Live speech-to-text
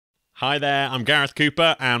Hi there, I'm Gareth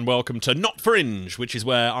Cooper, and welcome to Not Fringe, which is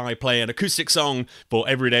where I play an acoustic song for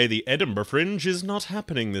every day the Edinburgh Fringe is not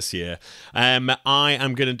happening this year. I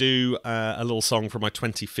am going to do a little song from my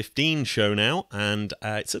 2015 show now, and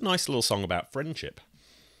it's a nice little song about friendship.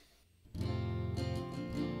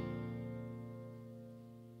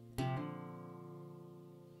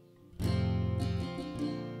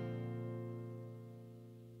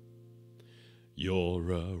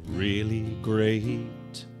 You're a really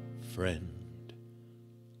great friend.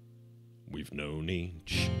 We've known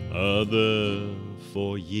each other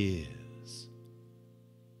for years,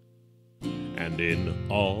 and in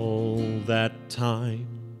all that time,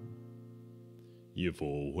 you've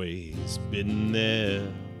always been there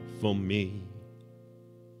for me.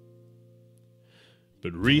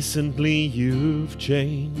 But recently you've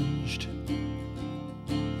changed.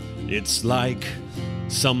 It's like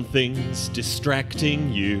something's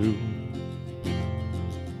distracting you.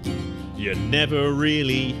 You're never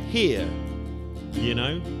really here, you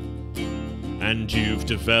know? And you've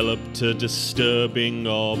developed a disturbing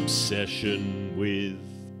obsession with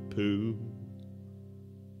poo.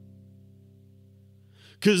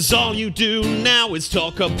 'Cause all you do now is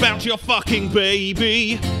talk about your fucking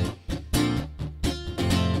baby.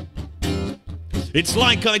 It's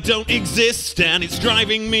like I don't exist and it's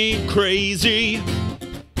driving me crazy.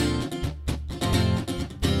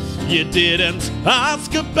 You didn't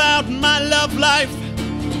ask about my love life.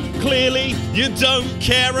 Clearly you don't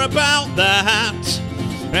care about that.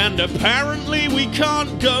 And apparently we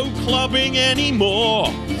can't go clubbing anymore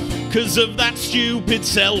 'cause of that stupid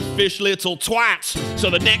selfish little twat. So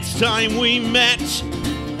the next time we met,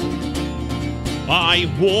 I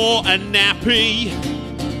wore a nappy.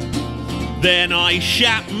 Then I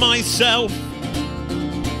shat myself,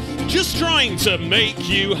 just trying to make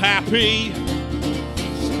you happy.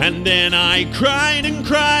 And then I cried and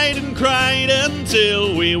cried and cried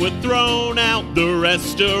until we were thrown out the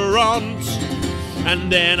restaurant.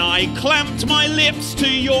 And then I clamped my lips to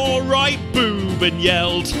your right boob and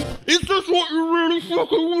yelled, "Is this what you really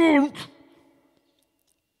fucking want?"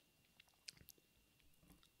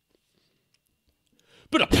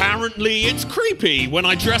 But apparently it's creepy when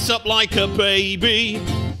I dress up like a baby.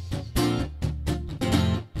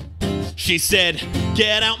 She said,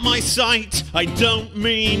 "Get out my sight, I don't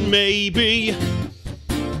mean maybe."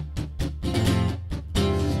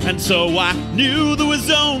 And so I knew there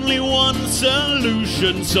was only one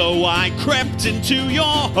solution, so I crept into your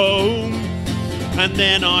home. And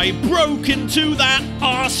then I broke into that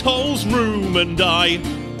arsehole's room and I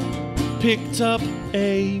picked up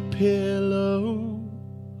a pillow.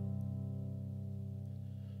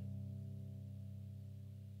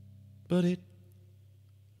 But it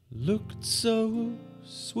looked so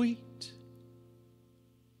sweet,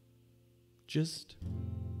 just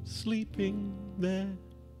sleeping there,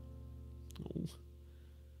 oh,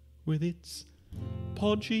 with its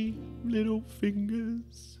podgy little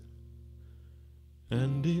fingers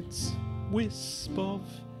and its wisp of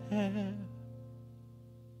hair.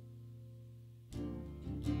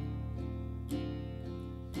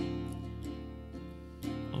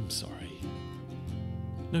 I'm sorry.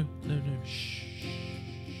 No, shh.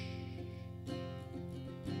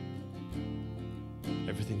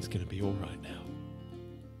 Everything's gonna be all right now.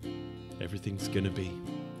 Everything's gonna be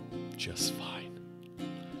just fine.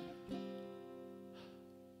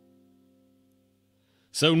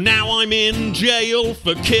 So now I'm in jail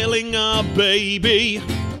for killing a baby.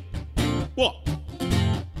 What?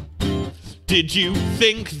 Did you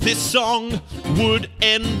think this song would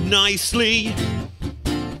end nicely?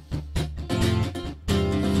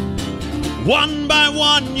 One by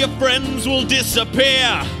one your friends will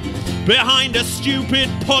disappear behind a stupid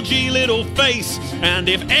podgy little face. And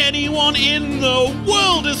if anyone in the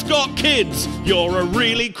world has got kids, you're a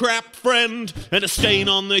really crap friend and a stain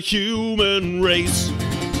on the human race.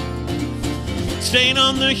 Stain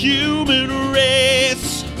on the human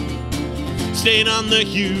race. Stain on the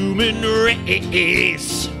human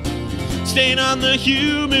race. Stain on the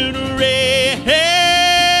human race.